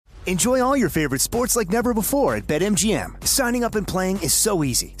Enjoy all your favorite sports like never before at BetMGM. Signing up and playing is so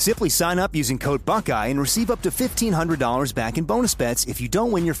easy. Simply sign up using code Buckeye and receive up to $1,500 back in bonus bets if you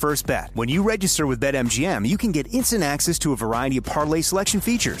don't win your first bet. When you register with BetMGM, you can get instant access to a variety of parlay selection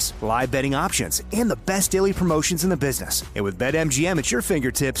features, live betting options, and the best daily promotions in the business. And with BetMGM at your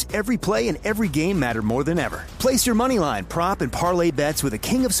fingertips, every play and every game matter more than ever. Place your moneyline, prop, and parlay bets with the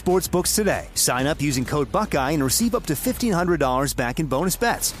king of sportsbooks today. Sign up using code Buckeye and receive up to $1,500 back in bonus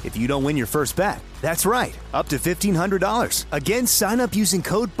bets if you don't win your first bet. That's right, up to $1,500. Again, sign up using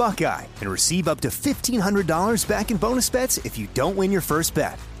code Buckeye and receive up to $1,500 back in bonus bets if you don't win your first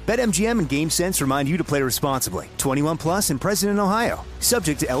bet. BetMGM and GameSense remind you to play responsibly. 21 plus and present in Ohio.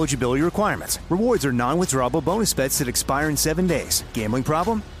 Subject to eligibility requirements. Rewards are non-withdrawable bonus bets that expire in 7 days. Gambling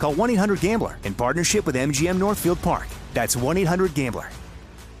problem? Call 1-800-GAMBLER in partnership with MGM Northfield Park. That's 1-800-GAMBLER.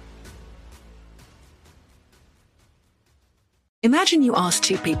 Imagine you ask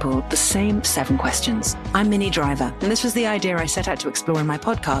two people the same 7 questions. I'm Minnie Driver, and this was the idea I set out to explore in my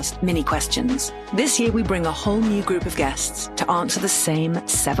podcast, Minnie Questions. This year, we bring a whole new group of guests to answer the same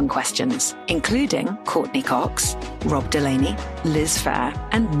 7 questions, including Courtney Cox, Rob Delaney, Liz Phair,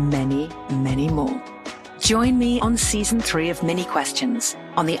 and many, many more. Join me on Season 3 of Minnie Questions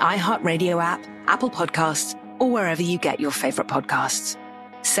on the iHeartRadio app, Apple Podcasts, or wherever you get your favorite podcasts.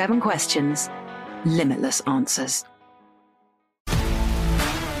 7 questions, limitless answers.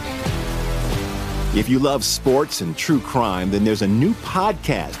 If you love sports and true crime, then there's a new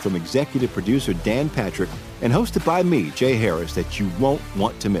podcast from executive producer Dan Patrick and hosted by me, Jay Harris, that you won't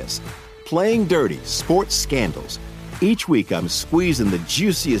want to miss. Playing Dirty: Sports Scandals. Each week, I'm squeezing the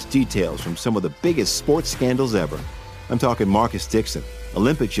juiciest details from some of the biggest sports scandals ever. I'm talking Marcus Dixon,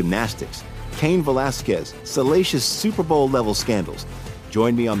 Olympic gymnastics, Cain Velasquez, salacious Super Bowl-level scandals.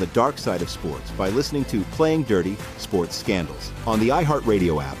 Join me on the dark side of sports by listening to Playing Dirty: Sports Scandals on the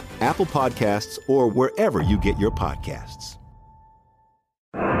iHeartRadio app, Apple Podcasts, or wherever you get your podcasts.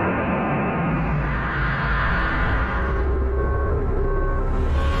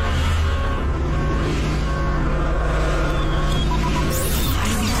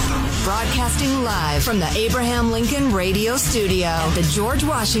 Broadcasting live from the Abraham Lincoln Radio Studio at the George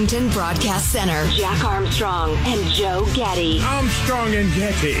Washington Broadcast Center. Jack Armstrong and Joe Getty. Armstrong and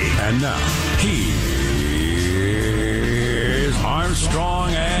Getty. And now, here's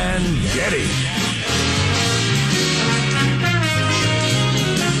Armstrong and Getty.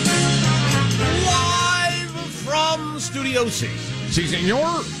 Live from Studio C. Si,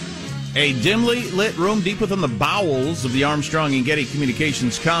 senor. A dimly lit room deep within the bowels of the Armstrong and Getty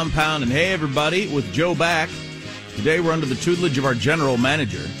Communications compound. And hey, everybody, with Joe back. Today we're under the tutelage of our general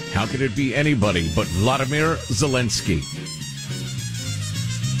manager. How could it be anybody but Vladimir Zelensky?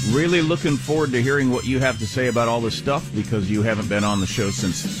 Really looking forward to hearing what you have to say about all this stuff, because you haven't been on the show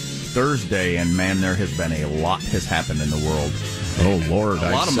since Thursday, and man, there has been a lot has happened in the world. Oh, Lord, a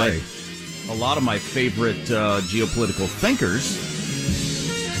lot of my favorite geopolitical thinkers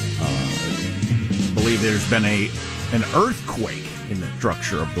believe there's been an earthquake in the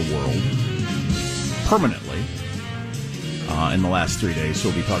structure of the world permanently in the last 3 days, so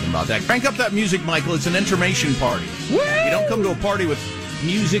we'll be talking about that. Crank up that music, Michael. It's an intermission party. Woo! You don't come to a party with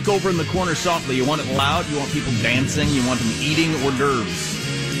music over in the corner softly. You want it loud, you want people dancing, you want them eating hors d'oeuvres.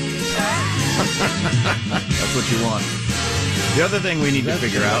 That's what you want. The other thing we need to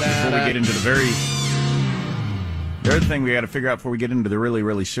figure out before we get into the other thing we got to figure out before we get into the really,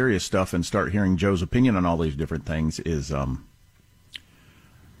 really serious stuff and start hearing Joe's opinion on all these different things is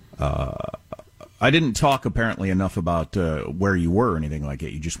I didn't talk apparently enough about where you were or anything like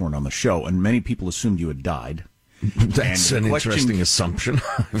that. You just weren't on the show, and many people assumed you had died. That's an interesting assumption.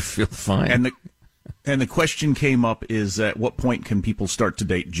 I feel fine. And the question came up is, at what point can people start to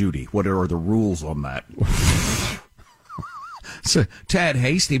date Judy? What are the rules on that? It's a tad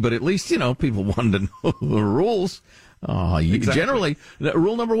hasty, but at least, people wanted to know the rules. Exactly. Generally,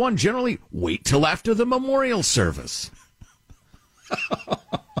 rule number 1, generally wait till after the memorial service.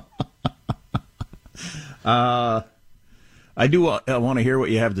 I do want to hear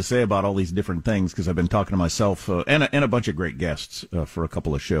what you have to say about all these different things, because I've been talking to myself and a bunch of great guests for a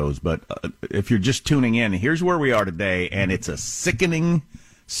couple of shows. But if you're just tuning in, here's where we are today, and it's a sickening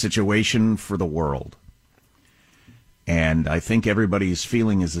situation for the world. And I think everybody's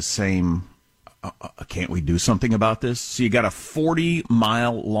feeling is the same. Can't we do something about this? So you got a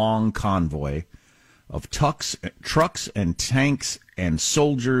 40-mile-long convoy of trucks and tanks and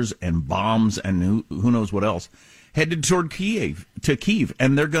soldiers and bombs and who knows what else headed toward Kiev,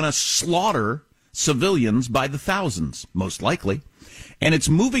 and they're going to slaughter civilians by the thousands, most likely. And it's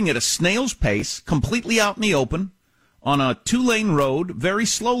moving at a snail's pace, completely out in the open, on a 2-lane road very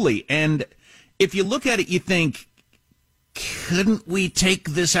slowly. And if you look at it, you think, couldn't we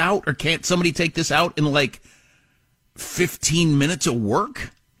take this out, or can't somebody take this out in like 15 minutes of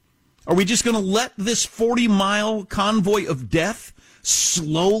work? Are we just going to let this 40-mile convoy of death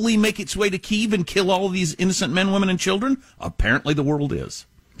slowly make its way to Kyiv and kill all of these innocent men, women, and children? Apparently the world is.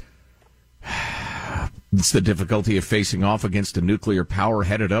 It's the difficulty of facing off against a nuclear power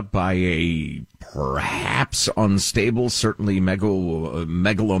headed up by a perhaps unstable, certainly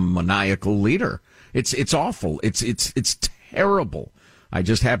megalomaniacal leader. It's awful. It's terrible. I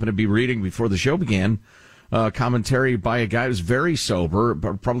just happened to be reading before the show began commentary by a guy who's very sober,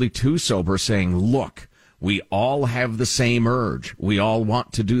 but probably too sober, saying, look, we all have the same urge. We all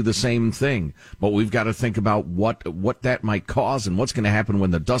want to do the same thing, but we've got to think about what that might cause and what's going to happen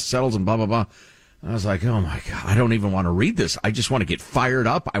when the dust settles and blah, blah, blah. I was like, oh my God, I don't even want to read this. I just want to get fired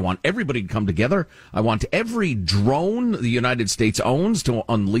up. I want everybody to come together. I want every drone the United States owns to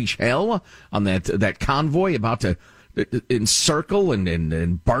unleash hell on that convoy about to encircle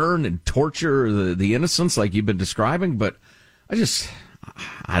and burn and torture the innocents like you've been describing. But I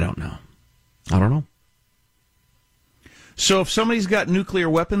don't know. I don't know. So if somebody's got nuclear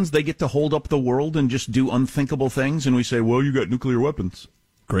weapons, they get to hold up the world and just do unthinkable things, and we say, well, you got nuclear weapons.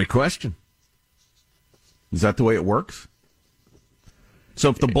 Great question. Is that the way it works? So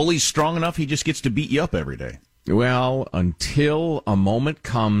if the bully's strong enough, he just gets to beat you up every day. Well, until a moment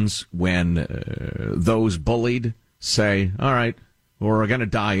comes when those bullied say, all right, we're going to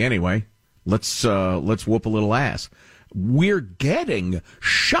die anyway. Let's whoop a little ass. We're getting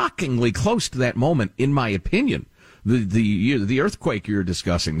shockingly close to that moment, in my opinion. The earthquake you're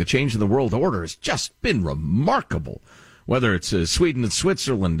discussing, the change in the world order, has just been remarkable. Whether it's Sweden and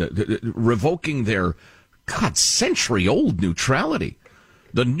Switzerland revoking their century-old neutrality.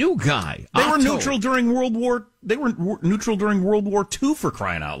 The new guy, they Otto, were neutral during World War. They were neutral during World War II, for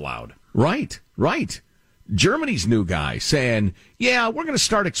crying out loud. Right. Germany's new guy saying, yeah, we're going to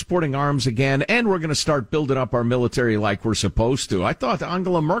start exporting arms again, and we're going to start building up our military like we're supposed to. I thought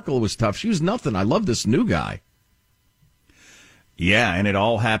Angela Merkel was tough. She was nothing. I love this new guy. Yeah, and it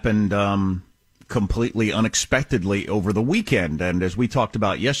all happened completely unexpectedly over the weekend. And as we talked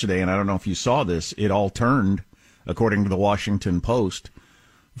about yesterday, and I don't know if you saw this, it all turned, according to the Washington Post,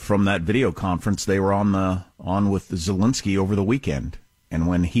 from that video conference they were on with Zelensky over the weekend. And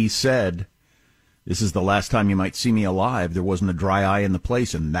when he said, this is the last time you might see me alive, there wasn't a dry eye in the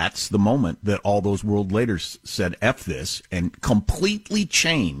place. And that's the moment that all those world leaders said, F this, and completely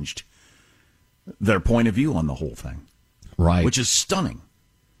changed their point of view on the whole thing. Right. Which is stunning.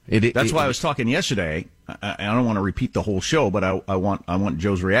 That's why I was talking yesterday. I don't want to repeat the whole show, but I want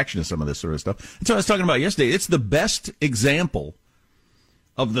Joe's reaction to some of this sort of stuff. That's what I was talking about yesterday. It's the best example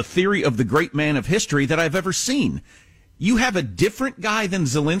of the theory of the great man of history that I've ever seen. You have a different guy than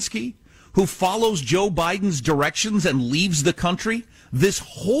Zelensky who follows Joe Biden's directions and leaves the country. This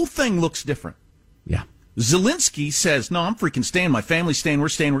whole thing looks different. Yeah. Zelensky says, no, I'm freaking staying. My family's staying. We're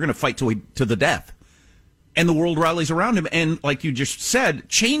staying. We're going to fight to the death. And the world rallies around him and, like you just said,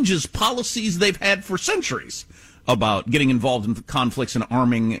 changes policies they've had for centuries about getting involved in conflicts and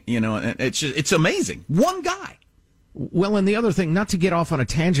arming, it's amazing. One guy. Well, and the other thing, not to get off on a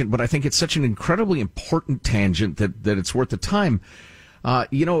tangent, but I think it's such an incredibly important tangent that it's worth the time.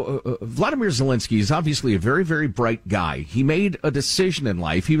 Vladimir Zelensky is obviously a very, very bright guy. He made a decision in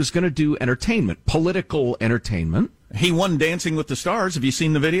life. He was going to do entertainment, political entertainment. He won Dancing with the Stars. Have you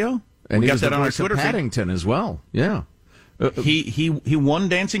seen the video? And we got that on our Twitter. Paddington as well. Yeah. He won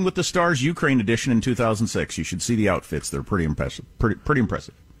Dancing with the Stars Ukraine edition in 2006. You should see the outfits. They're pretty impressive. Pretty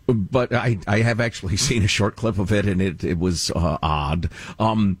impressive. But I have actually seen a short clip of it, and it was odd.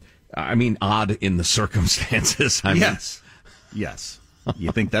 Odd in the circumstances. Yes.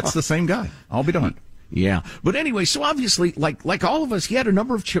 You think that's the same guy? I'll be darned. Yeah. But anyway, so obviously, like all of us, he had a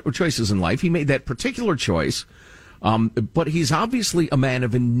number of choices in life. He made that particular choice. But he's obviously a man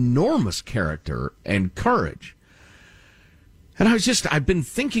of enormous character and courage. And I've been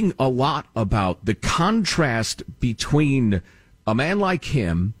thinking a lot about the contrast between a man like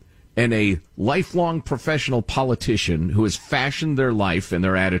him and a lifelong professional politician who has fashioned their life and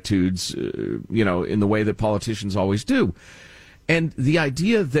their attitudes, in the way that politicians always do. And the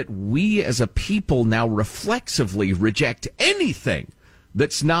idea that we as a people now reflexively reject anything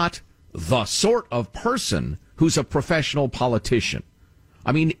that's not the sort of person who's a professional politician.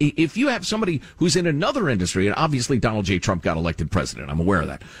 I mean, if you have somebody who's in another industry, and obviously Donald J. Trump got elected president, I'm aware of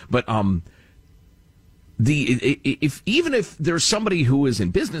that. But even if there's somebody who is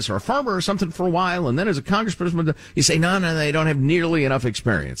in business or a farmer or something for a while, and then as a congressperson, you say, no, they don't have nearly enough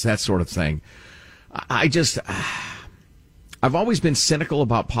experience, that sort of thing. I've always been cynical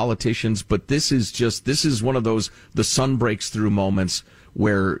about politicians, but this is one of those the sun breaks through moments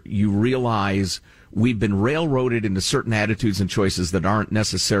where you realize we've been railroaded into certain attitudes and choices that aren't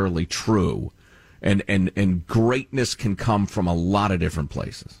necessarily true, and greatness can come from a lot of different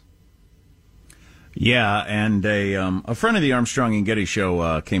places. Yeah, and a friend of the Armstrong and Getty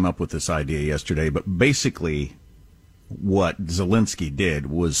show came up with this idea yesterday, but basically what Zelensky did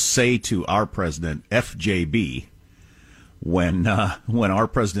was say to our president, FJB, when our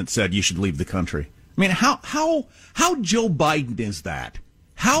president said you should leave the country. I mean, how Joe Biden is that?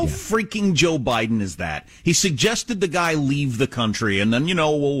 How freaking Joe Biden is that? He suggested the guy leave the country, and then,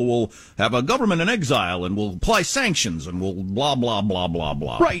 we'll have a government in exile, and we'll apply sanctions, and we'll blah, blah, blah, blah,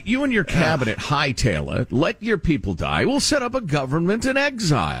 blah. Right, you and your cabinet hightail it, let your people die, we'll set up a government in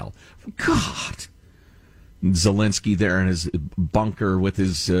exile. God. Zelensky there in his bunker with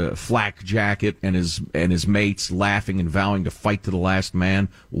his flak jacket and his mates laughing and vowing to fight to the last man.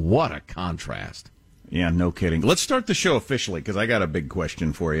 What a contrast. Yeah, no kidding. Let's start the show officially, because I got a big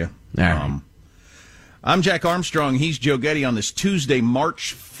question for you. All right. I'm Jack Armstrong. He's Joe Getty. On this Tuesday,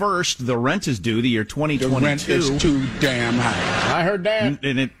 March 1st, the rent is due, the year 2022. The rent is too damn high. I heard that.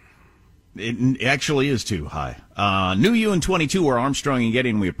 And it actually is too high. New you in 22 are Armstrong and Getty,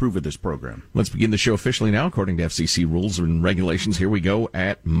 and we approve of this program. Let's begin the show officially now, according to FCC rules and regulations. Here we go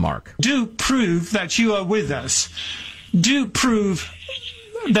at Mark. Do prove that you are with us. Do prove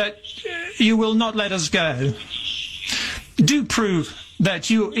that you will not let us go. Do prove that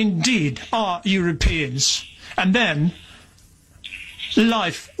you indeed are Europeans. And then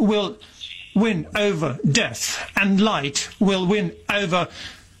life will win over death, and light will win over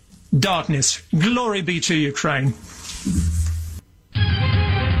darkness. Glory be to Ukraine.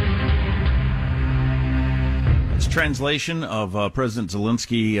 It's translation of President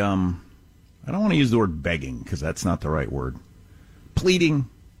Zelensky. I don't want to use the word begging, because that's not the right word. Pleading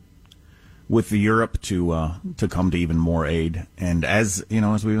with the Europe to come to even more aid. And as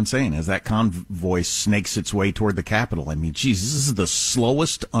we've been saying, as that convoy snakes its way toward the capital, I mean, geez, this is the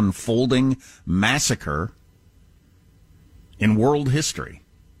slowest unfolding massacre in world history.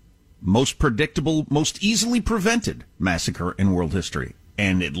 Most predictable, most easily prevented massacre in world history.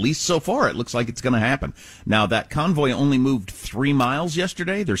 And at least so far, it looks like it's going to happen. Now, that convoy only moved 3 miles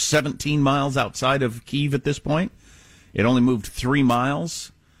yesterday. They're 17 miles outside of Kyiv at this point. It only moved 3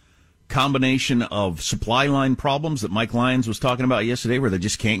 miles. Combination of supply line problems that Mike Lyons was talking about yesterday, where they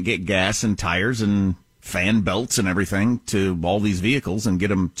just can't get gas and tires and fan belts and everything to all these vehicles and get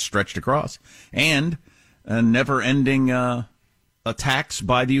them stretched across. And a never-ending attacks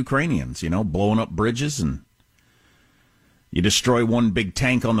by the Ukrainians, blowing up bridges, and you destroy one big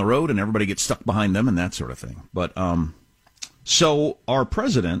tank on the road and everybody gets stuck behind them and that sort of thing. But so our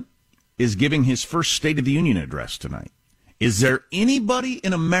president is giving his first State of the Union address tonight. Is there anybody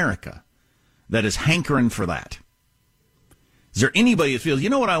in America that is hankering for that? Is there anybody that feels,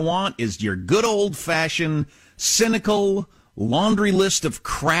 what I want is your good old-fashioned, cynical laundry list of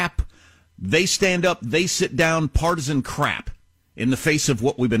crap, they stand up, they sit down, partisan crap in the face of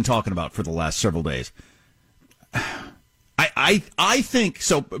what we've been talking about for the last several days? I think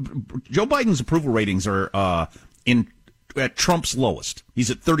so. Joe Biden's approval ratings are at Trump's lowest.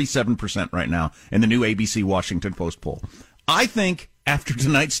 He's at 37% right now in the new ABC Washington Post poll. I think after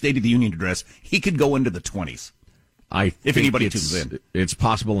tonight's State of the Union address, he could go into the 20s. If anybody tunes in. It's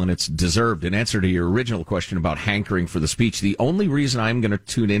possible, and it's deserved. In answer to your original question about hankering for the speech, the only reason I'm going to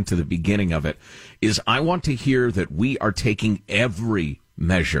tune into the beginning of it is I want to hear that we are taking every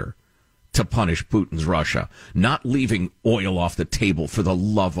measure to punish Putin's Russia, not leaving oil off the table for the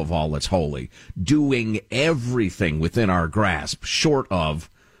love of all that's holy, doing everything within our grasp, short of,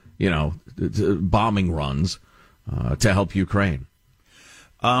 bombing runs to help Ukraine.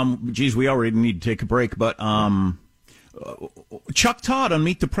 We already need to take a break, but Chuck Todd on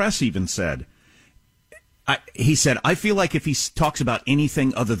Meet the Press even said, he said, I feel like if he talks about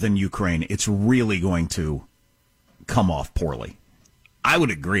anything other than Ukraine, it's really going to come off poorly. I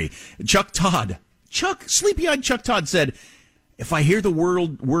would agree. Sleepy-eyed Chuck Todd said, if I hear the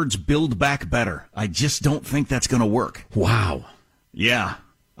words build back better, I just don't think that's going to work. Wow. Yeah,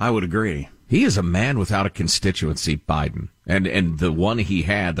 I would agree. He is a man without a constituency, Biden. And the one he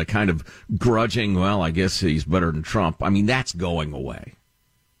had, the kind of grudging, well, I guess he's better than Trump, I mean, that's going away.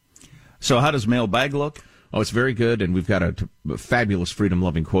 So how does mailbag look? Oh, it's very good, and we've got a fabulous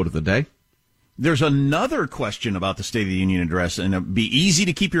freedom-loving quote of the day. There's another question about the State of the Union address, and it'll be easy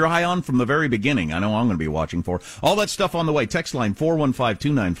to keep your eye on from the very beginning. I know I'm going to be watching for. All that stuff on the way. Text line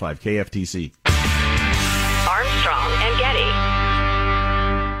 415-295-KFTC. Armstrong and Getty.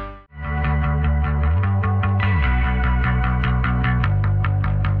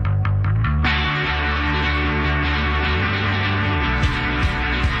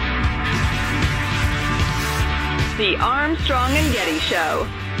 The Armstrong and Getty Show.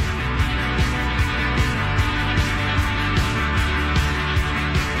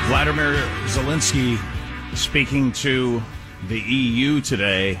 Vladimir Zelensky speaking to the EU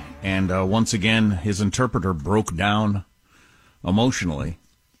today, and once again, his interpreter broke down emotionally,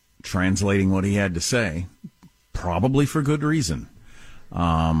 translating what he had to say, probably for good reason.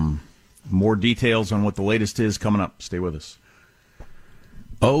 More details on what the latest is coming up. Stay with us.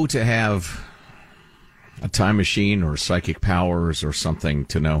 Oh, to have a time machine or psychic powers or something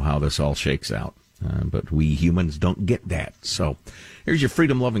to know how this all shakes out. But we humans don't get that. So here's your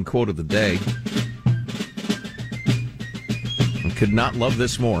freedom-loving quote of the day. I could not love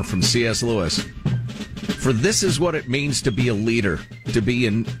this more, from C.S. Lewis. For this is what it means to be a leader, to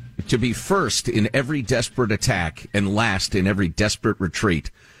be first in every desperate attack and last in every desperate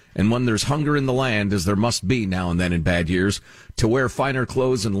retreat. And when there's hunger in the land, as there must be now and then in bad years, to wear finer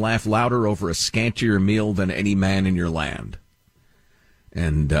clothes and laugh louder over a scantier meal than any man in your land.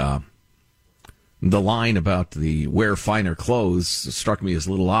 And the line about the wear finer clothes struck me as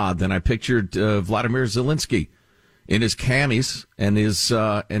a little odd. Then I pictured Vladimir Zelensky in his camis and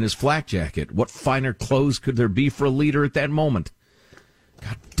his flak jacket. What finer clothes could there be for a leader at that moment?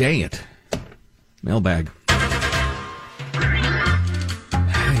 God dang it. Mailbag.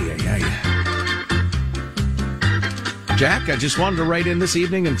 Jack, I just wanted to write in this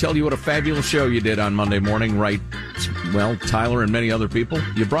evening and tell you what a fabulous show you did on Monday morning. Right, well, Tyler and many other people.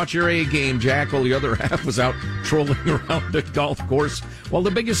 You brought your A game, Jack, while the other half was out trolling around the golf course while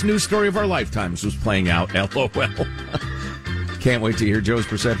the biggest news story of our lifetimes was playing out. LOL. Can't wait to hear Joe's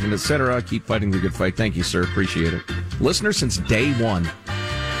perception, etc. Keep fighting the good fight. Thank you, sir. Appreciate it. Listener since day one.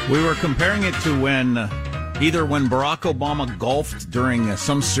 We were comparing it to either when Barack Obama golfed during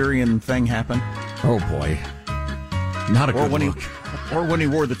some Syrian thing happened. Oh, boy. Not a good look. Or when he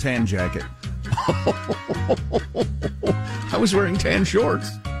wore the tan jacket. I was wearing tan shorts.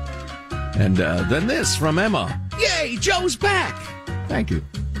 And then this from Emma. Yay, Joe's back! Thank you.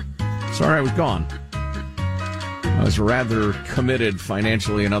 Sorry I was gone. I was rather committed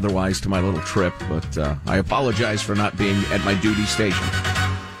financially and otherwise to my little trip, but I apologize for not being at my duty station.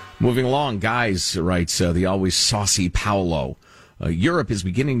 Moving along, guys, writes the always saucy Paolo. Europe is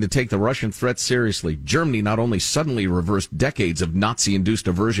beginning to take the Russian threat seriously. Germany not only suddenly reversed decades of Nazi-induced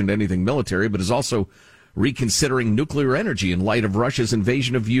aversion to anything military, but is also reconsidering nuclear energy in light of Russia's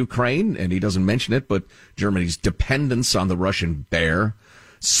invasion of Ukraine. And he doesn't mention it, but Germany's dependence on the Russian bear.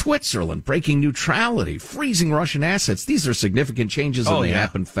 Switzerland breaking neutrality, freezing Russian assets. These are significant changes, and they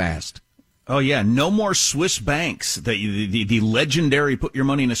happen fast. Oh, yeah. No more Swiss banks. The legendary put your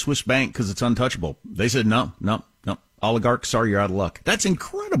money in a Swiss bank because it's untouchable. They said no. Oligarchs, sorry, you're out of luck. That's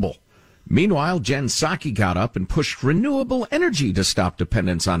incredible. Meanwhile, Jen Psaki got up and pushed renewable energy to stop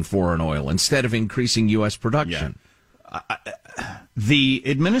dependence on foreign oil instead of increasing U.S. production. Yeah. The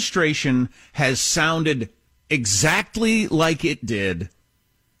administration has sounded exactly like it did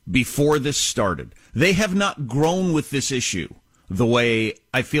before this started. They have not grown with this issue the way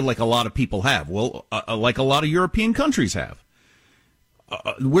I feel like a lot of people have. Well, like a lot of European countries have.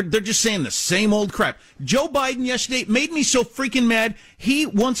 They're just saying the same old crap. Joe Biden yesterday made me so freaking mad. He,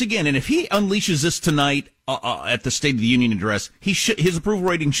 once again, and if he unleashes this tonight at the State of the Union address, his approval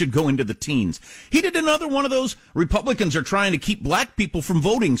rating should go into the teens. He did another one of those Republicans are trying to keep black people from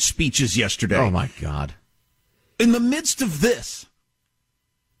voting speeches yesterday. Oh, my God. In the midst of this.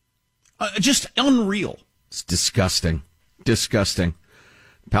 Just unreal. It's disgusting. Disgusting.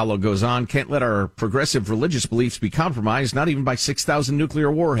 Paolo goes on, can't let our progressive religious beliefs be compromised, not even by 6,000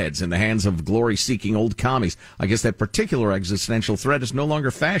 nuclear warheads in the hands of glory-seeking old commies. I guess that particular existential threat is no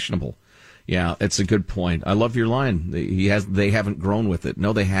longer fashionable. Yeah, it's a good point. I love your line. They haven't grown with it.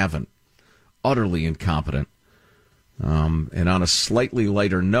 No, they haven't. Utterly incompetent. And on a slightly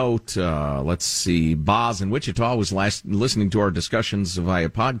lighter note, let's see, Boz in Wichita was listening to our discussions via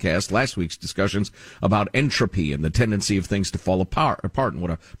podcast, last week's discussions about entropy and the tendency of things to fall apart and what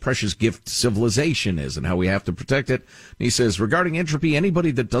a precious gift civilization is and how we have to protect it. And he says, regarding entropy,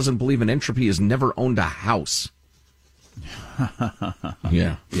 anybody that doesn't believe in entropy has never owned a house.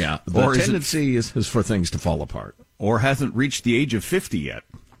 Yeah. The tendency is for things to fall apart. Or hasn't reached the age of 50 yet.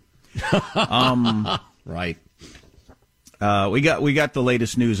 Right. We got the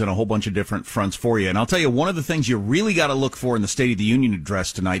latest news on a whole bunch of different fronts for you. And I'll tell you, one of the things you really got to look for in the State of the Union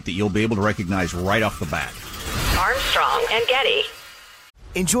address tonight that you'll be able to recognize right off the bat. Armstrong and Getty.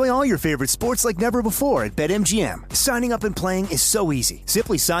 Enjoy all your favorite sports like never before at BetMGM. Signing up and playing is so easy.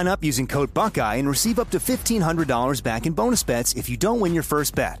 Simply sign up using code Buckeye and receive up to $1,500 back in bonus bets if you don't win your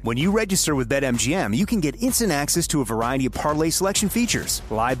first bet. When you register with BetMGM, you can get instant access to a variety of parlay selection features,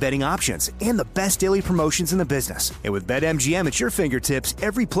 live betting options, and the best daily promotions in the business. And with BetMGM at your fingertips,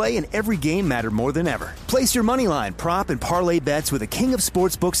 every play and every game matter more than ever. Place your moneyline, prop, and parlay bets with the king of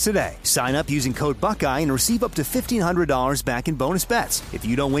sportsbooks today. Sign up using code Buckeye and receive up to $1,500 back in bonus bets if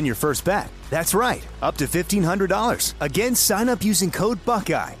you don't win your first bet. That's right, up to $1,500. Again, sign up using code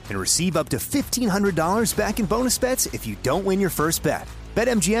Buckeye and receive up to $1,500 back in bonus bets if you don't win your first bet.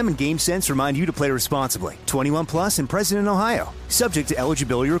 BetMGM and GameSense remind you to play responsibly. 21 plus and present in Ohio. Subject to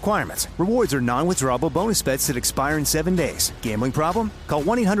eligibility requirements. Rewards are non-withdrawable bonus bets that expire in 7 days. Gambling problem? Call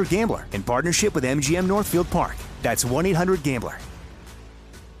 1-800-GAMBLER in partnership with MGM Northfield Park. That's 1-800-GAMBLER.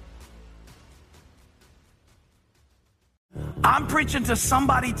 I'm preaching to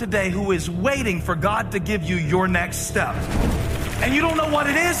somebody today who is waiting for God to give you your next step. And you don't know what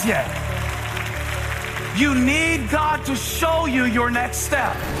it is yet. You need God to show you your next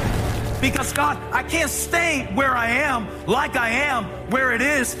step. Because God, I can't stay where I am, like I am, where it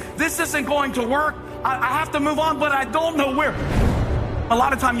is. This isn't going to work. I have to move on, but I don't know where. A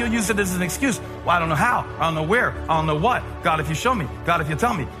lot of time you'll use it as an excuse. Well, I don't know how. I don't know where. I don't know what. God, if you show me. God, if you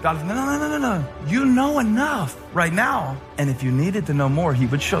tell me. God, if... No. You know enough right now. And if you needed to know more, he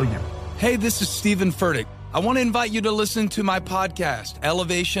would show you. Hey, this is Stephen Furtick. I want to invite you to listen to my podcast,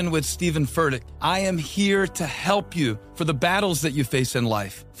 Elevation with Stephen Furtick. I am here to help you for the battles that you face in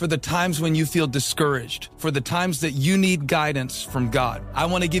life, for the times when you feel discouraged, for the times that you need guidance from God. I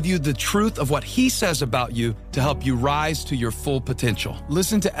want to give you the truth of what he says about you to help you rise to your full potential.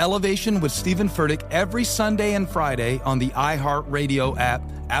 Listen to Elevation with Stephen Furtick every Sunday and Friday on the iHeartRadio app,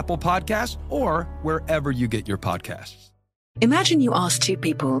 Apple Podcasts, or wherever you get your podcasts. Imagine you ask two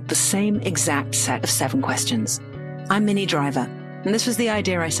people the same exact set of 7 questions. I'm Minnie Driver, and this was the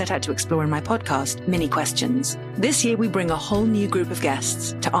idea I set out to explore in my podcast, Mini Questions. This year, we bring a whole new group of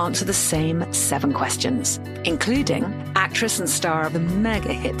guests to answer the same 7 questions, including actress and star of the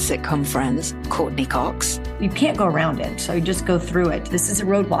mega hit sitcom Friends, Courtney Cox. You can't go around it, so you just go through it. This is a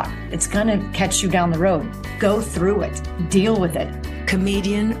roadblock. It's going to catch you down the road. Go through it. Deal with it.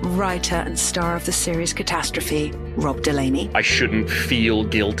 Comedian, writer, and star of the series Catastrophe, Rob Delaney. I shouldn't feel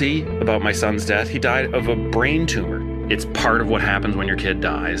guilty about my son's death. He died of a brain tumor. It's part of what happens when your kid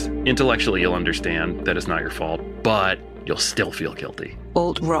dies. Intellectually, you'll understand that it's not your fault, but you'll still feel guilty.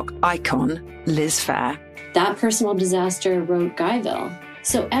 Alt-rock icon, Liz Phair. That personal disaster wrote Guyville.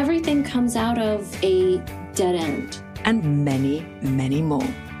 So everything comes out of a dead end. And many, many more.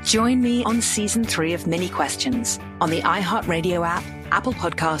 Join me on Season 3 of Mini Questions on the iHeartRadio app, Apple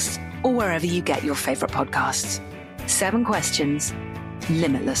Podcasts, or wherever you get your favorite podcasts. 7 questions,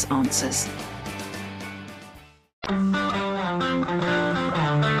 limitless answers.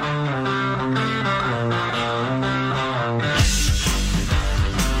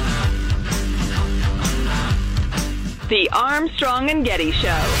 The Armstrong and Getty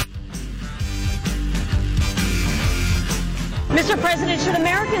Show. Mr. President, should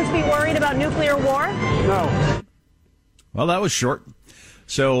Americans be worried about nuclear war? No. Well, that was short.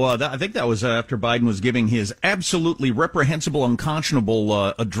 So I think that was after Biden was giving his absolutely reprehensible,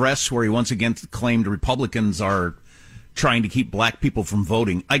 unconscionable address where he once again claimed Republicans are trying to keep black people from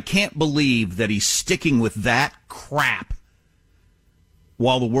voting. I can't believe that he's sticking with that crap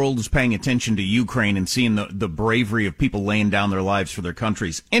while the world is paying attention to Ukraine and seeing the bravery of people laying down their lives for their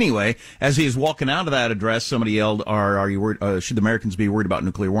countries. Anyway, as he was walking out of that address, somebody yelled, "Are you worried? Should the Americans be worried about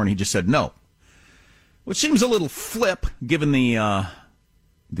nuclear war?" And he just said no, which seems a little flip given the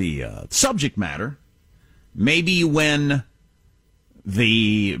subject matter. Maybe when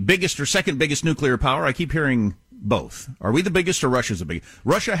the biggest or second biggest nuclear power, I keep hearing both. Are we the biggest or Russia's the biggest?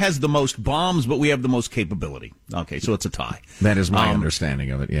 Russia has the most bombs, but we have the most capability. Okay, so it's a tie. That is my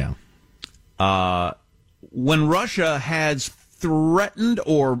understanding of it, yeah. When Russia has threatened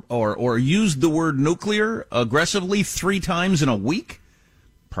or used the word nuclear aggressively 3 times in a week,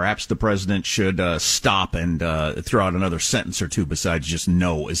 perhaps the president should stop and throw out another sentence or two besides just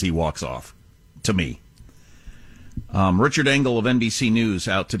no as he walks off, to me. Richard Engel of NBC News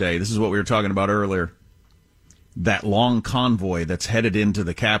out today. This is what we were talking about earlier. That long convoy that's headed into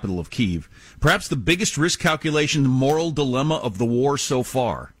the capital of Kyiv. Perhaps the biggest risk calculation moral dilemma of the war so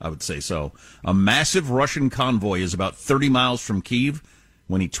far, I would say so. A massive Russian convoy is about 30 miles from Kyiv.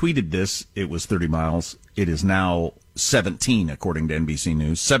 When he tweeted this, it was 30 miles. It is now 17, according to NBC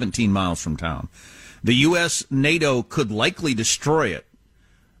News, 17 miles from town. The U.S., NATO could likely destroy it.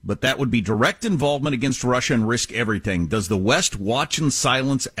 but that would be direct involvement against Russia and risk everything. Does the West watch in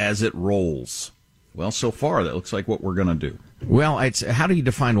silence as it rolls? Well, so far, that looks like what we're going to do. Well, how do you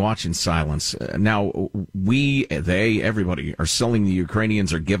define watch in silence? Now, everybody are selling the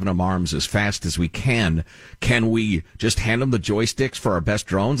Ukrainians, are giving them arms as fast as we can. Can we just hand them the joysticks for our best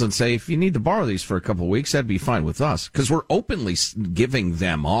drones and say, if you need to borrow these for a couple of weeks, that'd be fine with us? Because we're openly giving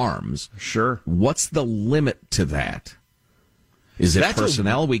them arms. Sure. What's the limit to that? Is it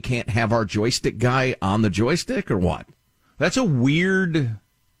personnel? We can't have our joystick guy on the joystick, or what? That's a weird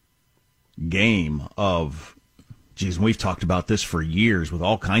game of, geez, we've talked about this for years with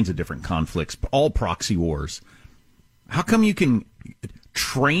all kinds of different conflicts, all proxy wars. How come you can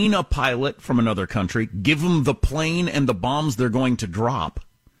train a pilot from another country, give them the plane and the bombs they're going to drop,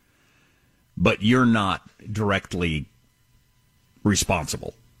 but you're not directly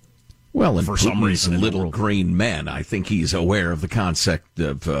responsible? Well, and for Putin's some reason, little green men, I think he's aware of the concept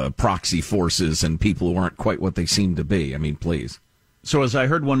of proxy forces and people who aren't quite what they seem to be. I mean, please. So as I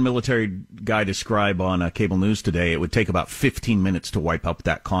heard one military guy describe on cable news today, it would take about 15 minutes to wipe up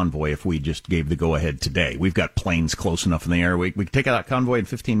that convoy if we just gave the go-ahead today. We've got planes close enough in the air. We could take out that convoy in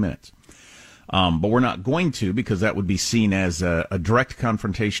 15 minutes. But we're not going to, because that would be seen as a direct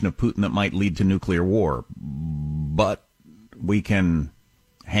confrontation of Putin that might lead to nuclear war. But we can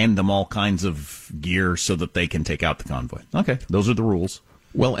hand them all kinds of gear so that they can take out the convoy. Okay, those are the rules.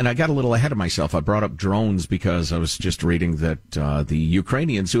 Well, and I got a little ahead of myself. I brought up drones because I was just reading that the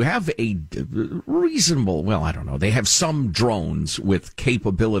Ukrainians, who have a reasonable, well, I don't know, they have some drones with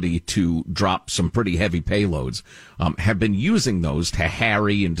capability to drop some pretty heavy payloads, have been using those to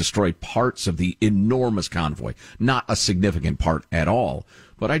harry and destroy parts of the enormous convoy. Not a significant part at all.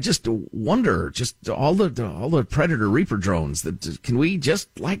 But I just wonder, just all the Predator Reaper drones, can we just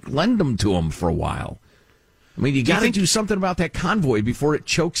lend them to them for a while? I mean, you got to do something about that convoy before it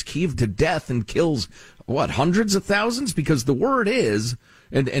chokes Kyiv to death and kills, hundreds of thousands? Because the word is,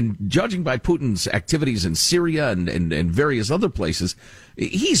 and judging by Putin's activities in Syria and various other places,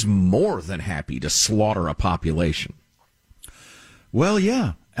 he's more than happy to slaughter a population. Well,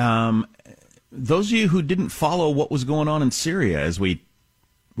 yeah. Those of you who didn't follow what was going on in Syria, as we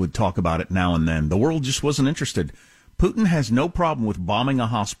would talk about it now and then, the world just wasn't interested. Putin has no problem with bombing a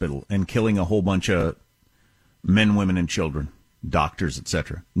hospital and killing a whole bunch of men, women, and children, doctors,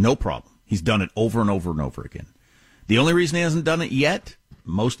 etc. No problem. He's done it over and over and over again. The only reason he hasn't done it yet,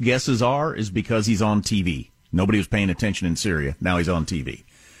 most guesses are, is because he's on TV. Nobody was paying attention in Syria. Now he's on TV.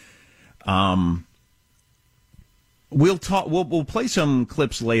 We'll play some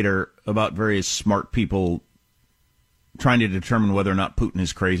clips later about various smart people trying to determine whether or not Putin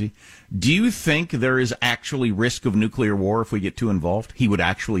is crazy. Do you think there is actually risk of nuclear war if we get too involved? He would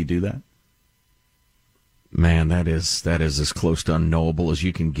actually do that? Man, that is as close to unknowable as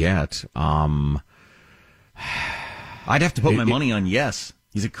you can get. I'd have to put my money on yes.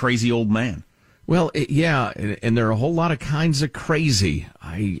 He's a crazy old man. Well, yeah, and there are a whole lot of kinds of crazy.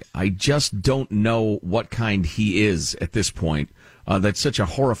 I just don't know what kind he is at this point. That's such a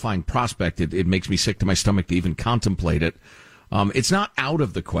horrifying prospect. It makes me sick to my stomach to even contemplate it. It's not out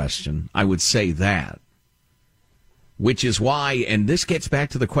of the question, I would say that. Which is why, and this gets back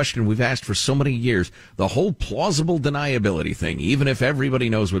to the question we've asked for so many years, the whole plausible deniability thing. Even if everybody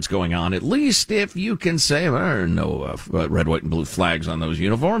knows what's going on, at least if you can say, there are no red, white, and blue flags on those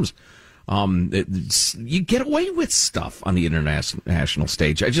uniforms, you get away with stuff on the international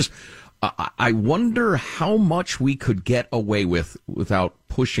stage. I wonder how much we could get away with without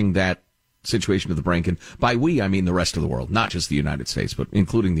pushing that situation to the brink. And by we, I mean the rest of the world, not just the United States, but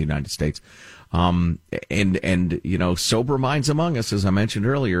including the United States. And sober minds among us, as I mentioned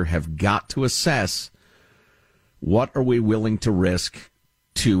earlier, have got to assess what are we willing to risk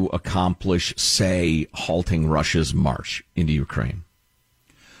to accomplish, say, halting Russia's march into Ukraine.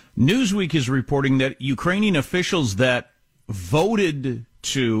 Newsweek is reporting that Ukrainian officials that voted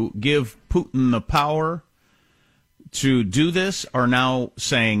to give Putin the power to do this are now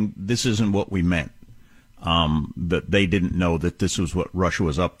saying this isn't what we meant, that they didn't know that this was what Russia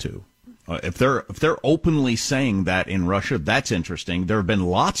was up to. If they're openly saying that in Russia, that's interesting. There have been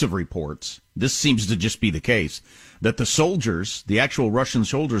lots of reports, this seems to just be the case, that the soldiers, the actual Russian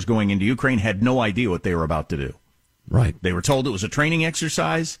soldiers going into Ukraine, had no idea what they were about to do. Right. They were told it was a training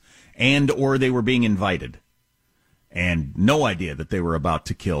exercise or they were being invited. And no idea that they were about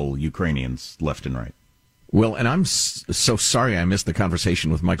to kill Ukrainians left and right. Well, and I'm so sorry I missed the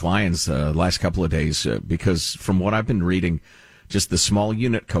conversation with Mike Lyons last couple of days because from what I've been reading, just the small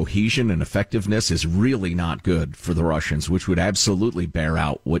unit cohesion and effectiveness is really not good for the Russians, which would absolutely bear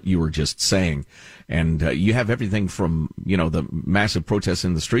out what you were just saying. And you have everything from, the massive protests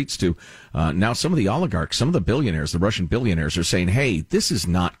in the streets to now some of the oligarchs, some of the billionaires, the Russian billionaires are saying, hey, this is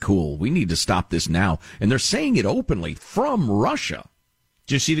not cool. We need to stop this now. And they're saying it openly from Russia.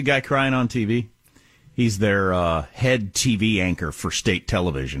 Did you see the guy crying on TV? He's their head TV anchor for state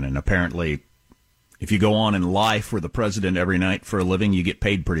television. And apparently, if you go on and lie for the president every night for a living, you get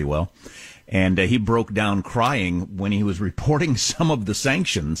paid pretty well. And he broke down crying when he was reporting some of the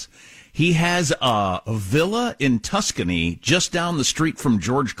sanctions. He has a villa in Tuscany just down the street from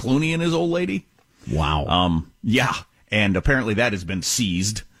George Clooney and his old lady. Wow. Yeah. And apparently that has been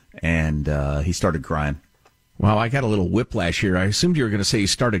seized. And he started crying. Wow, I got a little whiplash here. I assumed you were going to say he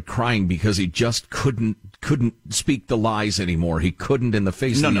started crying because he just couldn't speak the lies anymore. He couldn't in the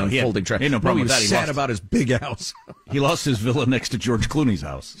face of the unfolding tragedy. No problem he with was that. sad about his big house. He lost his villa next to George Clooney's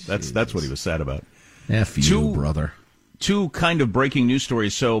house. That's what he was sad about. F you, brother. Two kind of breaking news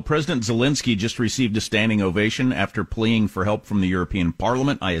stories. So President Zelensky just received a standing ovation after pleading for help from the European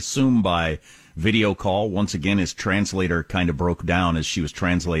Parliament, I assume by video call. Once again, his translator kind of broke down as she was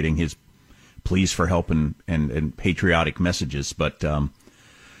translating his pleas for help and patriotic messages. But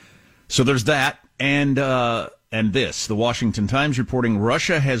so there's that. And this, the Washington Times reporting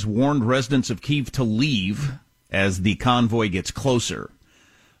Russia has warned residents of Kyiv to leave as the convoy gets closer.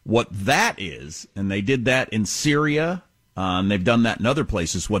 What that is, and they did that in Syria, and they've done that in other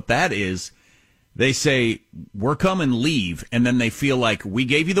places. What that is, they say, we're coming, leave, and then they feel like we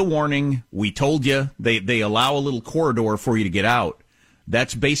gave you the warning, we told you, they allow a little corridor for you to get out.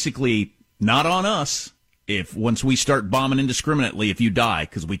 That's basically not on us if once we start bombing indiscriminately if you die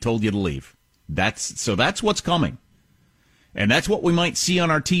because we told you to leave. That's what's coming. And that's what we might see on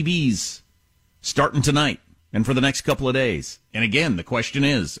our TVs starting tonight and for the next couple of days. And again, the question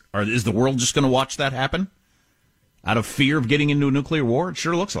is the world just going to watch that happen out of fear of getting into a nuclear war? It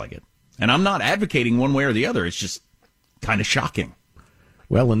sure looks like it. And I'm not advocating one way or the other. It's just kind of shocking.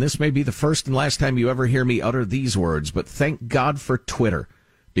 Well, and this may be the first and last time you ever hear me utter these words, but thank God for Twitter.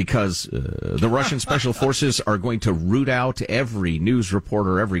 Because the Russian special forces are going to root out every news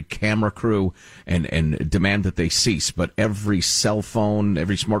reporter, every camera crew, and demand that they cease. But every cell phone,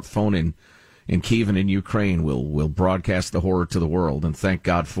 every smartphone in Kyiv and in Ukraine will broadcast the horror to the world, and thank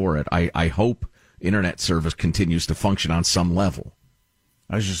God for it. I hope internet service continues to function on some level.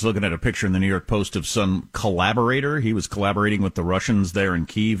 I was just looking at a picture in the New York Post of some collaborator. He was collaborating with the Russians there in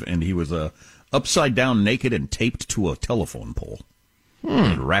Kyiv, and he was upside down naked and taped to a telephone pole.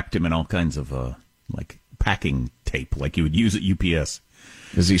 It wrapped him in all kinds of packing tape like you would use at UPS.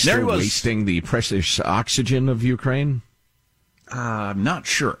 Is he still wasting the precious oxygen of Ukraine? I'm not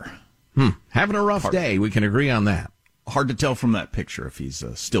sure. Having a rough day. We can agree on that. Hard to tell from that picture if he's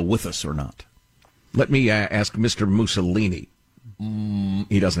still with us or not. Let me ask Mr. Mussolini.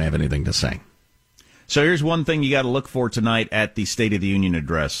 He doesn't have anything to say. So here's one thing you got to look for tonight at the State of the Union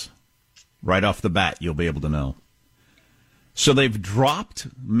address. Right off the bat, you'll be able to know. So they've dropped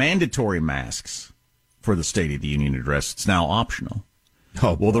mandatory masks for the State of the Union address. It's now optional.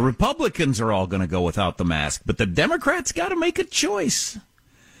 Oh, well, the Republicans are all going to go without the mask, but the Democrats got to make a choice.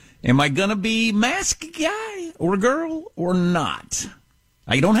 Am I going to be mask guy or girl or not?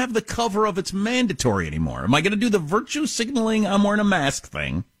 I don't have the cover of it's mandatory anymore. Am I going to do the virtue signaling I'm wearing a mask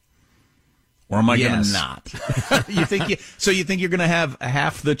thing? Or am I going to not? You think you're going to have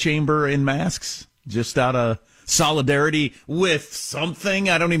half the chamber in masks just out of solidarity with something?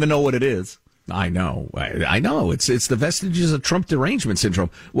 I don't even know what it is. I know. It's the vestiges of Trump derangement syndrome.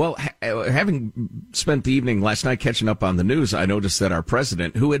 Well, having spent the evening last night catching up on the news, I noticed that our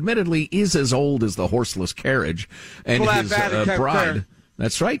president, who admittedly is as old as the horseless carriage, and his bride.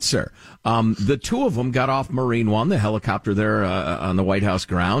 That's right, sir. The two of them got off Marine One, the helicopter there on the White House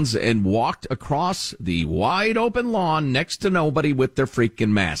grounds, and walked across the wide open lawn next to nobody with their freaking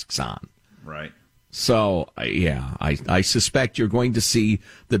masks on. Right. So, yeah, I suspect you're going to see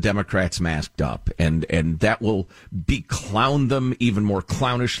the Democrats masked up, and that will clown them even more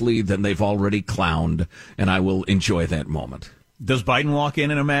clownishly than they've already clowned, and I will enjoy that moment. Does Biden walk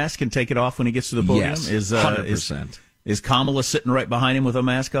in a mask and take it off when he gets to the podium? Yes, 100%. Is Kamala sitting right behind him with a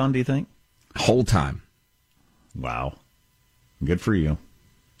mask on, do you think? Whole time. Wow. Good for you.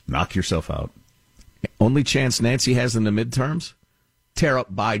 Knock yourself out. Only chance Nancy has in the midterms? Tear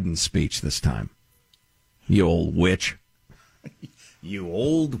up Biden's speech this time. You old witch. You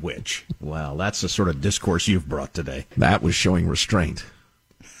old witch. Well, that's the sort of discourse you've brought today. That was showing restraint.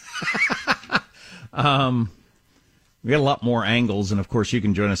 We got a lot more angles, and of course you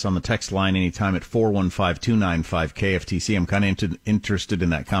can join us on the text line anytime at 415-295-KFTC. I'm kind of interested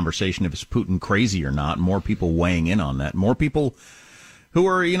in that conversation, if it's Putin crazy or not. More people weighing in on that. More people who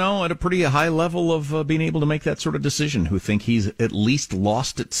are, at a pretty high level of being able to make that sort of decision, who think he's at least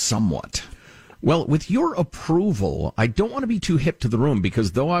lost it somewhat. Well, with your approval, I don't want to be too hip to the room,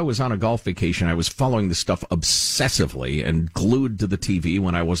 because though I was on a golf vacation, I was following this stuff obsessively and glued to the TV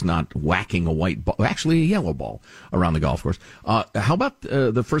when I was not whacking a white ball, actually a yellow ball, around the golf course. How about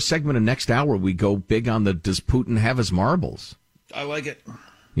the first segment of next hour? We go big on the does Putin have his marbles? I like it.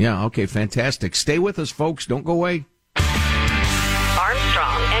 Yeah, okay, fantastic. Stay with us, folks. Don't go away.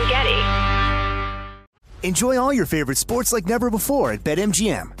 Armstrong and Getty. Enjoy all your favorite sports like never before at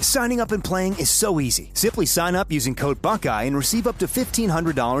BetMGM. Signing up and playing is so easy. Simply sign up using code Buckeye and receive up to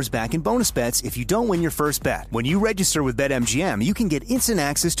 $1,500 back in bonus bets if you don't win your first bet. When you register with BetMGM, you can get instant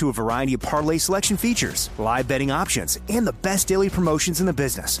access to a variety of parlay selection features, live betting options, and the best daily promotions in the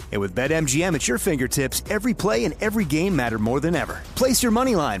business. And with BetMGM at your fingertips, every play and every game matter more than ever. Place your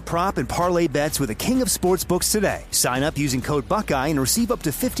moneyline, prop, and parlay bets with the king of sportsbooks today. Sign up using code Buckeye and receive up to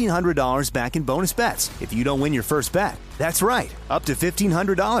 $1,500 back in bonus bets if you don't win your first bet. That's right, up to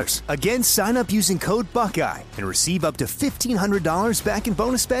 $1,500. Again, sign up using code Buckeye and receive up to $1,500 back in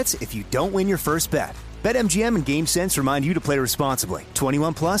bonus bets if you don't win your first bet. BetMGM and GameSense remind you to play responsibly.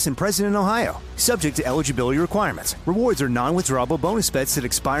 21 plus and present in Ohio. Subject to eligibility requirements. Rewards are non-withdrawable bonus bets that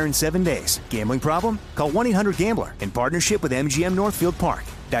expire in 7 days. Gambling problem? Call 1-800-GAMBLER in partnership with MGM Northfield Park.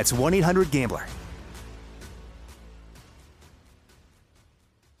 That's 1-800-GAMBLER.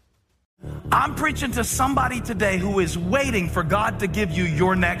 I'm preaching to somebody today who is waiting for God to give you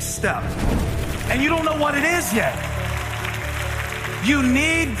your next step. And you don't know what it is yet. You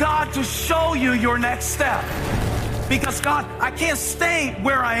need God to show you your next step. Because God, I can't stay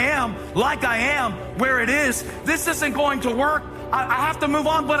where I am, like I am, where it is. This isn't going to work. I have to move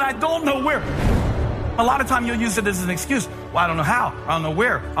on, but I don't know where. A lot of time you'll use it as an excuse. Well, I don't know how. I don't know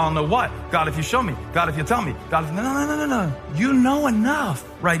where. I don't know what. God, if you show me. God, if you tell me. God, if... No. You know enough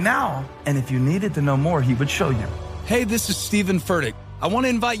right now. And if you needed to know more, he would show you. Hey, this is Stephen Furtick. I want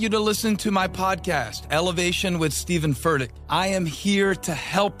to invite you to listen to my podcast, Elevation with Stephen Furtick. I am here to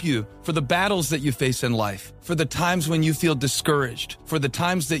help you for the battles that you face in life, for the times when you feel discouraged, for the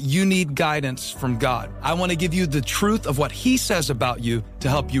times that you need guidance from God. I want to give you the truth of what he says about you to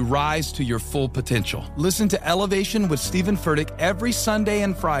help you rise to your full potential. Listen to Elevation with Stephen Furtick every Sunday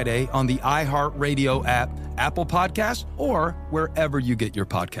and Friday on the iHeartRadio app, Apple Podcasts, or wherever you get your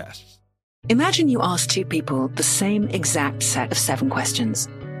podcasts. Imagine you ask two people the same exact set of 7 questions.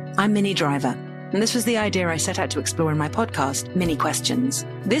 I'm Minnie Driver, and this was the idea I set out to explore in my podcast, Mini Questions.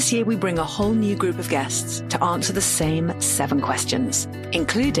 This year, we bring a whole new group of guests to answer the same 7 questions,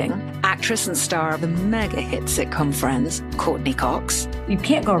 including actress and star of the mega-hit sitcom Friends, Courtney Cox. You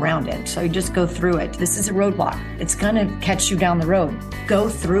can't go around it, so you just go through it. This is a roadblock. It's going to catch you down the road. Go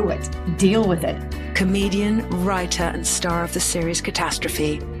through it. Deal with it. Comedian, writer, and star of the series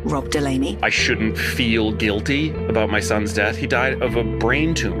Catastrophe, Rob Delaney. I shouldn't feel guilty about my son's death. He died of a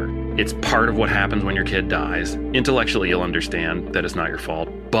brain tumor. It's part of what happens when your kid dies. Intellectually, you'll understand that it's not your fault,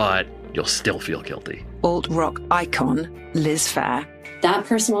 but you'll still feel guilty. Alt-rock icon, Liz Phair. That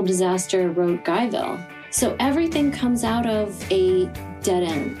personal disaster wrote Guyville. So everything comes out of a dead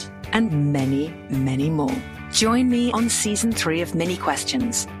end. And many, many more. Join me on Season 3 of Mini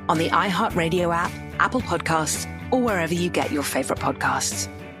Questions on the iHeartRadio app, Apple Podcasts, or wherever you get your favorite podcasts.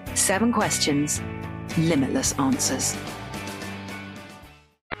 7 questions, limitless answers.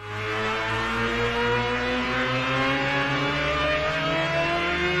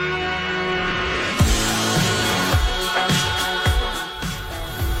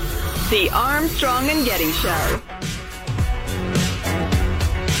 The Armstrong and Getty Show.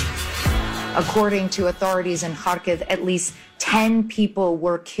 According to authorities in Kharkiv, at least 10 people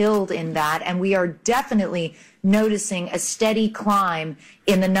were killed in that, and we are definitely noticing a steady climb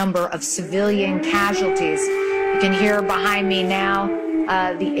in the number of civilian casualties. You can hear behind me now,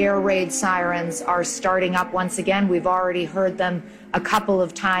 the air raid sirens are starting up once again. We've already heard them a couple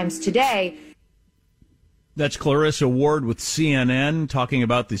of times today. That's Clarissa Ward with CNN talking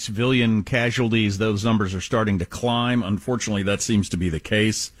about the civilian casualties. Those numbers are starting to climb. Unfortunately, that seems to be the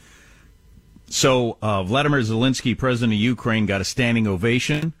case. So Vladimir Zelensky, president of Ukraine, got a standing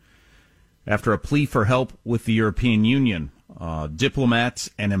ovation after a plea for help with the European Union. Diplomats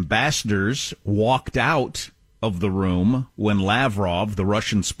and ambassadors walked out of the room when Lavrov, the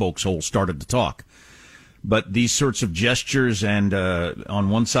Russian spokeshole, started to talk. But these sorts of gestures and on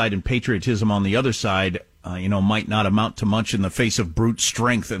one side and patriotism on the other side, might not amount to much in the face of brute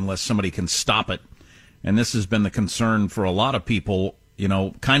strength unless somebody can stop it. and this has been the concern for a lot of people,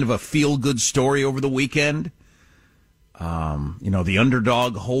 kind of a feel-good story over the weekend. The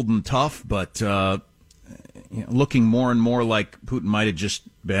underdog holding tough, but looking more and more like Putin might have just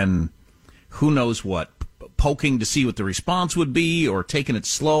been, who knows what, poking to see what the response would be or taking it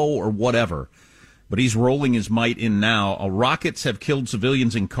slow or whatever. But he's rolling his might in now. Rockets have killed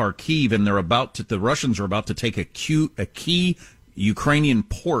civilians in Kharkiv, and the Russians are about to take a key Ukrainian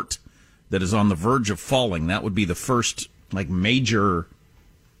port that is on the verge of falling. That would be the first major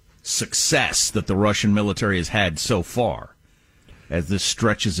success that the Russian military has had so far, as this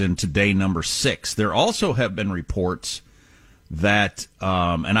stretches into day number 6. There also have been reports that,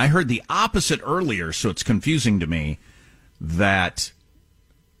 and I heard the opposite earlier, so it's confusing to me, that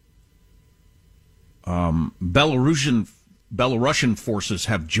Belarusian forces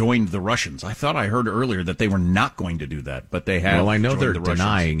have joined the Russians. I thought I heard earlier that they were not going to do that, but they have. Well, I know they're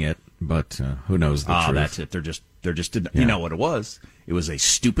denying it, but who knows the truth? That's it. They're just. You know what it was? It was a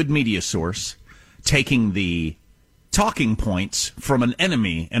stupid media source taking the talking points from an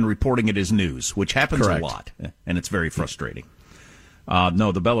enemy and reporting it as news, which happens a lot, and it's very frustrating.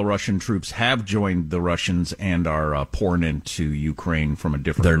 No, the Belarusian troops have joined the Russians and are pouring into Ukraine from a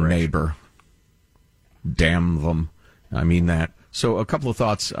different direction. Neighbor. Damn them. I mean that. So a couple of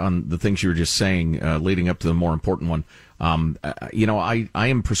thoughts on the things you were just saying, leading up to the more important one. I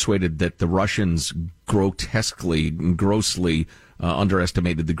am persuaded that the Russians grossly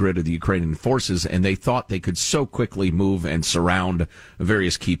underestimated the grit of the Ukrainian forces, and they thought they could so quickly move and surround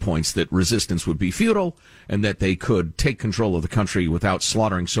various key points that resistance would be futile, and that they could take control of the country without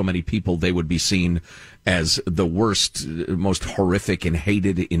slaughtering so many people. They would be seen as the worst, most horrific and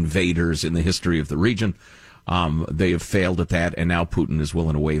hated invaders in the history of the region. They have failed at that, and now Putin is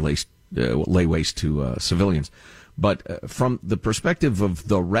willing to lay waste to civilians. But from the perspective of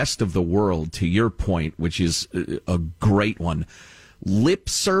the rest of the world, to your point, which is a great one, lip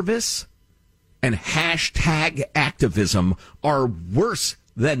service and hashtag activism are worse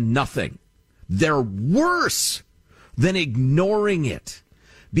than nothing. They're worse than ignoring it,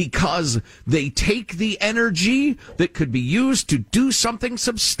 because they take the energy that could be used to do something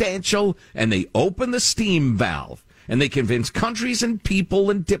substantial and they open the steam valve, and they convince countries and people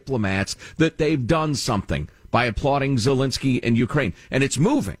and diplomats that they've done something by applauding Zelensky and Ukraine. And it's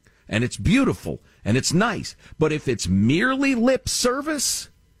moving, and it's beautiful, and it's nice. But if it's merely lip service,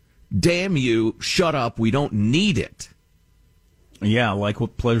 damn you, shut up, we don't need it. Yeah, like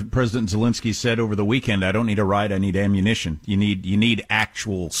what President Zelensky said over the weekend, I don't need a ride, I need ammunition. You need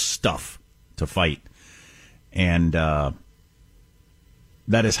actual stuff to fight. And that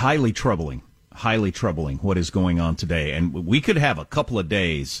is highly troubling what is going on today. And we could have a couple of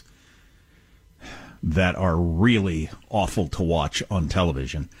days that are really awful to watch on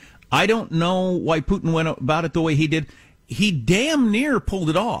television. I don't know why Putin went about it the way he did. He damn near pulled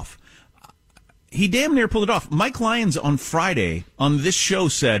it off. Mike Lyons on Friday on this show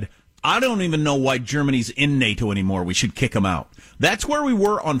said, I don't even know why Germany's in NATO anymore. We should kick them out. That's where we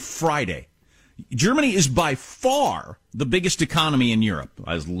were on Friday. Germany is by far the biggest economy in Europe.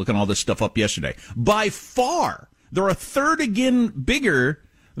 I was looking all this stuff up yesterday. By far. They're a third again bigger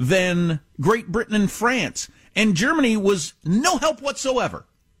than Great Britain and France. And Germany was no help whatsoever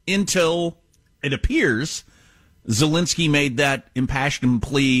until it appears Zelensky made that impassioned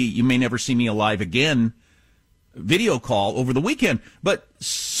plea, you may never see me alive again, video call over the weekend. But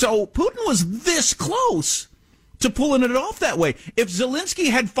so Putin was this close to pulling it off that way. If Zelensky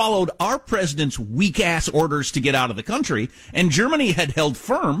had followed our president's weak-ass orders to get out of the country and Germany had held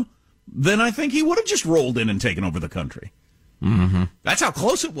firm, then I think he would have just rolled in and taken over the country. Mm-hmm. That's how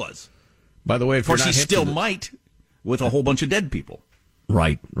close it was. By the way, of course, he still might with a whole bunch of dead people.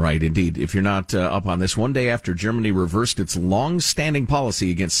 Right, indeed. If you're not up on this, one day after Germany reversed its long-standing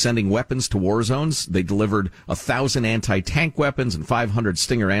policy against sending weapons to war zones, they delivered 1,000 anti-tank weapons and 500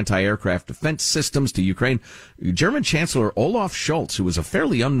 Stinger anti-aircraft defense systems to Ukraine. German Chancellor Olaf Scholz, who was a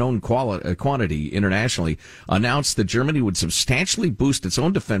fairly unknown quantity internationally, announced that Germany would substantially boost its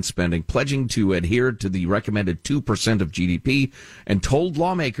own defense spending, pledging to adhere to the recommended 2% of GDP, and told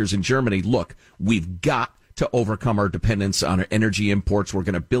lawmakers in Germany, look, we've got to overcome our dependence on our energy imports. We're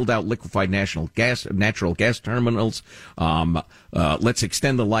going to build out liquefied natural gas terminals. Let's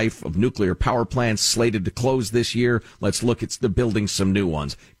extend the life of nuclear power plants slated to close this year. Let's look at building some new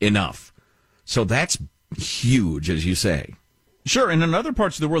ones. Enough. So that's huge, as you say. Sure. And in other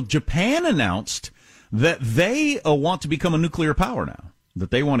parts of the world, Japan announced that they want to become a nuclear power now, that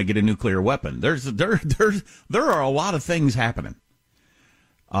they want to get a nuclear weapon. There are a lot of things happening.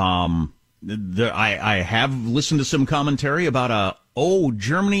 I have listened to some commentary about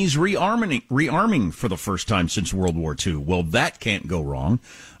Germany's rearming for the first time since World War II. Well, that can't go wrong.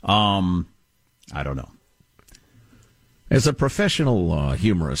 I don't know. As a professional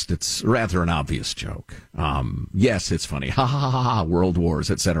humorist, it's rather an obvious joke. Yes, it's funny. Ha ha ha ha, world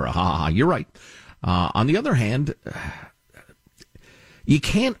wars, etc. Ha ha ha. You're right. On the other hand, you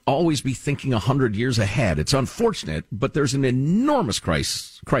can't always be thinking 100 years ahead. It's unfortunate, but there's an enormous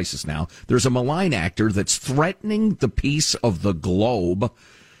crisis now. There's a malign actor that's threatening the peace of the globe.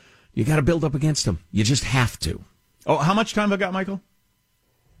 You got to build up against him. You just have to. Oh, how much time have I got, Michael?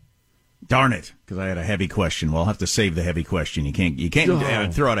 Darn it, because I had a heavy question. Well, I'll have to save the heavy question. You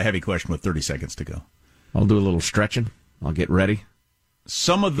can't throw out a heavy question with 30 seconds to go. I'll do a little stretching. I'll get ready.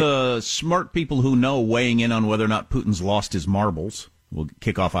 Some of the smart people who know weighing in on whether or not Putin's lost his marbles. We'll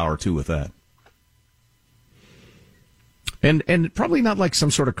kick off hour 2 with that. And probably not like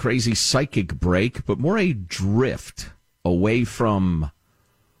some sort of crazy psychic break, but more a drift away from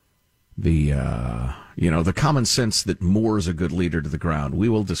the the common sense that moors a good leader to the ground. We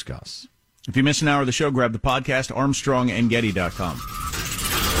will discuss. If you miss an hour of the show, grab the podcast, ArmstrongandGetty.com.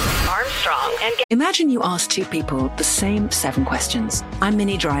 Armstrong and Getty. Imagine you ask 2 people the same 7 questions. I'm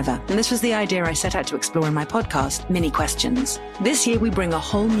Minnie Driver, and this was the idea I set out to explore in my podcast, Mini Questions. This year, we bring a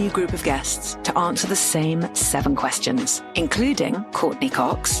whole new group of guests to answer the same 7 questions, including Courtney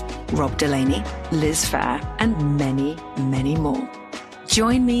Cox, Rob Delaney, Liz Phair, and many, many more.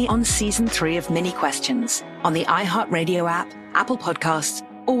 Join me on Season 3 of Mini Questions on the iHeartRadio app, Apple Podcasts,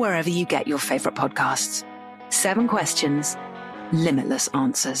 or wherever you get your favorite podcasts. 7 questions, limitless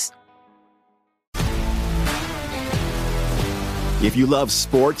answers. If you love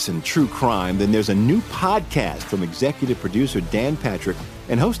sports and true crime, then there's a new podcast from executive producer Dan Patrick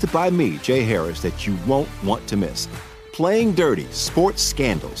and hosted by me, Jay Harris, that you won't want to miss. Playing Dirty: Sports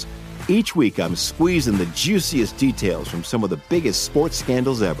Scandals. Each week, I'm squeezing the juiciest details from some of the biggest sports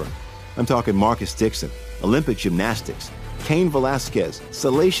scandals ever. I'm talking Marcus Dixon, Olympic gymnastics, Cain Velasquez,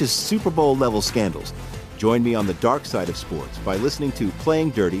 salacious Super Bowl-level scandals. Join me on the dark side of sports by listening to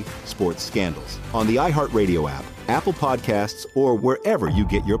Playing Dirty: Sports Scandals on the iHeartRadio app, Apple Podcasts, or wherever you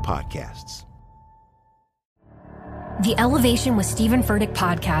get your podcasts. The Elevation with Stephen Furtick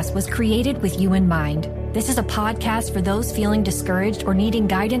podcast was created with you in mind. This is a podcast for those feeling discouraged or needing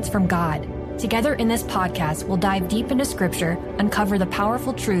guidance from God. Together in this podcast, we'll dive deep into Scripture, uncover the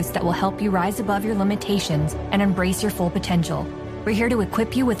powerful truths that will help you rise above your limitations and embrace your full potential. We're here to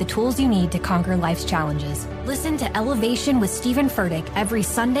equip you with the tools you need to conquer life's challenges. Listen to Elevation with Stephen Furtick every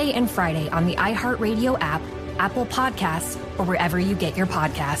Sunday and Friday on the iHeartRadio app, Apple Podcasts, or wherever you get your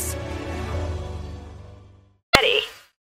podcasts.